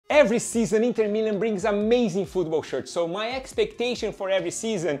Every season Inter Milan brings amazing football shirts, so my expectation for every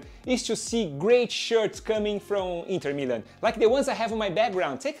season is to see great shirts coming from Inter Milan, like the ones I have on my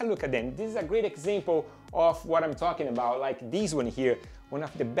background. Take a look at them. This is a great example of what I'm talking about, like this one here, one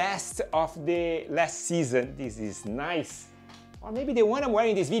of the best of the last season. This is nice. Or maybe the one I'm wearing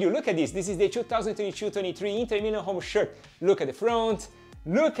in this video. Look at this. This is the 2022-23 Inter Milan home shirt. Look at the front,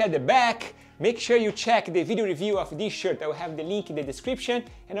 look at the back. Make sure you check the video review of this shirt. I will have the link in the description,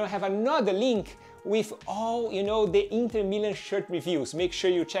 and I'll have another link with all, the Inter Milan shirt reviews. Make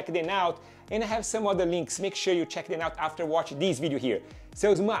sure you check them out, and I have some other links. Make sure you check them out after watching this video here.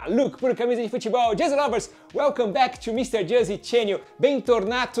 Seus malucos por camisa de futebol, Jersey lovers, welcome back to Mr. Jersey channel.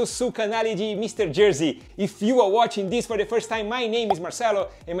 Bentornato sul canale di Mr. Jersey. If you are watching this for the first time, my name is Marcelo,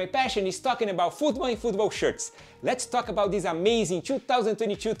 and my passion is talking about football and football shirts. Let's talk about this amazing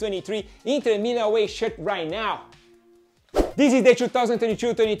 2022-23 Inter Milan away shirt right now. This is the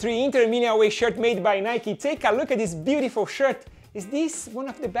 2022-23 Inter Milan away shirt made by Nike. Take a look at this beautiful shirt. Is this one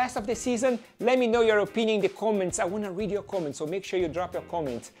of the best of the season? Let me know your opinion in the comments. I want to read your comments, so make sure you drop your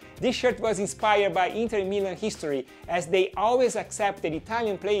comment. This shirt was inspired by Inter Milan history, as they always accepted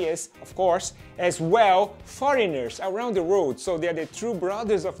Italian players, of course, as well foreigners around the world. So they're the true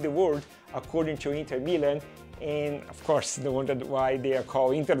brothers of the world, according to Inter Milan. And of course, no wonder why they are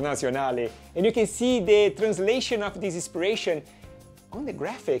called Internazionale. And you can see the translation of this inspiration on the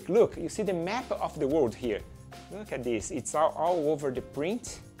graphic. Look, you see the map of the world here. Look at this, it's all over the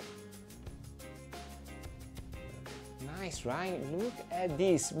print. Nice, right? Look at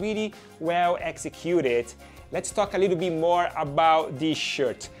this, really well executed. Let's talk a little bit more about this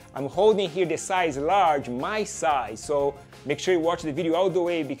shirt. I'm holding here the size large, my size, so make sure you watch the video all the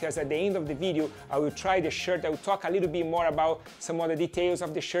way, because at the end of the video I will try the shirt. I will talk a little bit more about some other details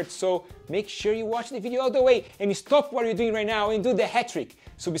of the shirt, so make sure you watch the video all the way and stop what you're doing right now and do the hat trick.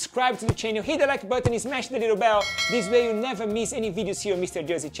 Subscribe to the channel, hit the like button and smash the little bell. This way you never miss any videos here on Mr.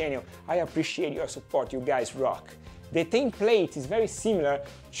 Jersey channel. I appreciate your support, you guys rock. The template is very similar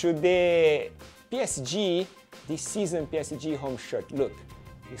to the PSG, this season PSG home shirt. Look,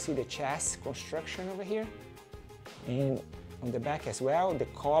 you see the chest construction over here? And on the back as well, the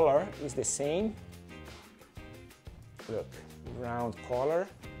collar is the same. Look, round collar.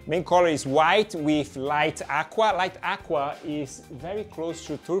 Main color is white with light aqua. Light aqua is very close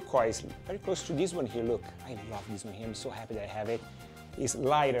to turquoise, very close to this one here. Look, I love this one here. I'm so happy that I have it. It's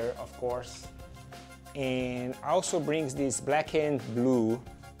lighter, of course. And also brings this black and blue,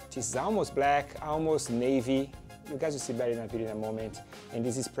 which is almost black, almost navy. You guys will see better in a video in a moment. And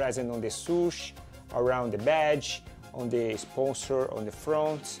this is present on the swoosh, around the badge, on the sponsor on the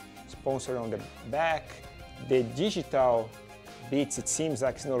front, sponsor on the back. The digital bits, it seems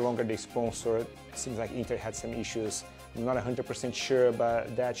like it's no longer the sponsor. It seems like Inter had some issues. I'm not 100% sure,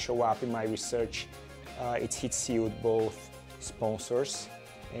 but that showed up in my research. It's heat sealed both sponsors.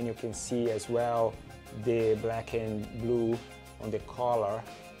 And you can see as well the black and blue on the collar,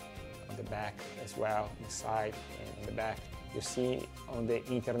 on the back as well, on the side and on the back. You see on the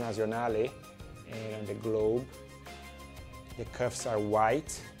Internazionale and on the globe, the cuffs are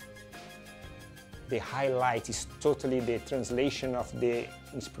white. The highlight is totally the translation of the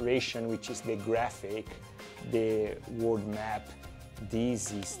inspiration, which is the graphic, the world map.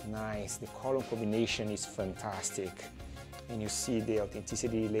 This is nice. The color combination is fantastic. And you see the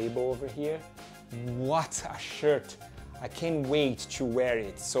authenticity label over here. What a shirt. I can't wait to wear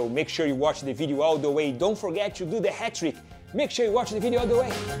it. So make sure you watch the video all the way. Don't forget to do the hat trick. Make sure you watch the video all the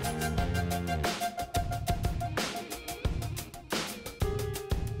way.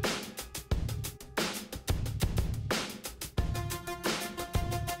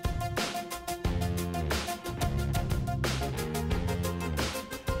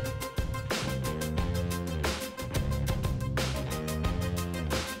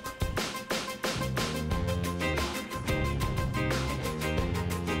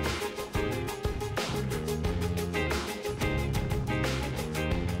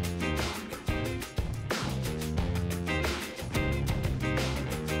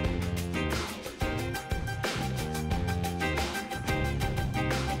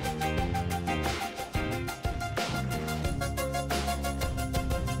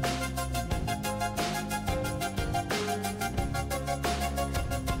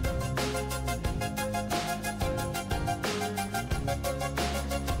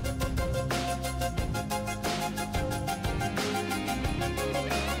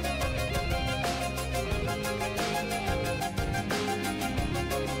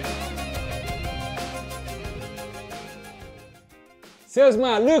 Seus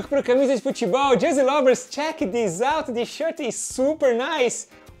malucos por camisa de futebol, Jersey lovers, check this out. This shirt is super nice.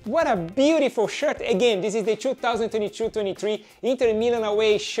 What a beautiful shirt! Again, this is the 2022-23 Inter Milan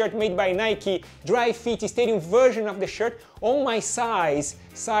away shirt made by Nike, dry fit stadium version of the shirt on my size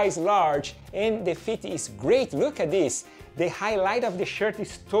large, and the fit is great. Look at this. The highlight of the shirt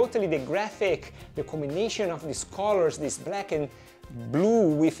is totally the graphic, the combination of these colors, this black and blue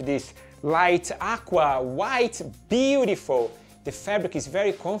with this light aqua, white, beautiful. The fabric is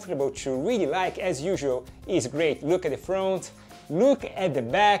very comfortable to really like, as usual, is great. Look at the front. Look at the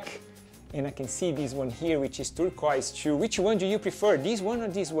back, and I can see this one here, which is turquoise too. Which one do you prefer, this one or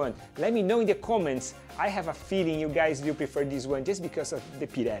this one? Let me know in the comments. I have a feeling you guys do prefer this one just because of the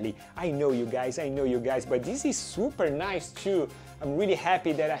Pirelli. I know you guys, but this is super nice too. I'm really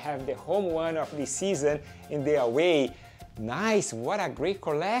happy that I have the home one of this season and the away. Nice, what a great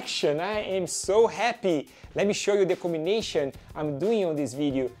collection. I am so happy. Let me show you the combination I'm doing on this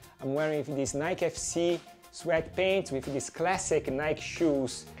video. I'm wearing this Nike FC sweatpants with these classic Nike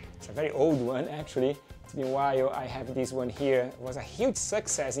shoes. It's a very old one actually. It's been a while. I have this one here. It was a huge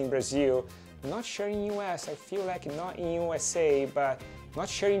success in Brazil. Not sure in US. I feel like not in USA, but not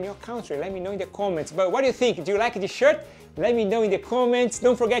sure in your country. Let me know in the comments. But what do you think? Do you like this shirt? Let me know in the comments.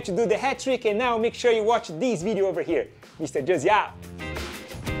 Don't forget to do the hat trick, and now make sure you watch this video over here. Mr. Just, yeah.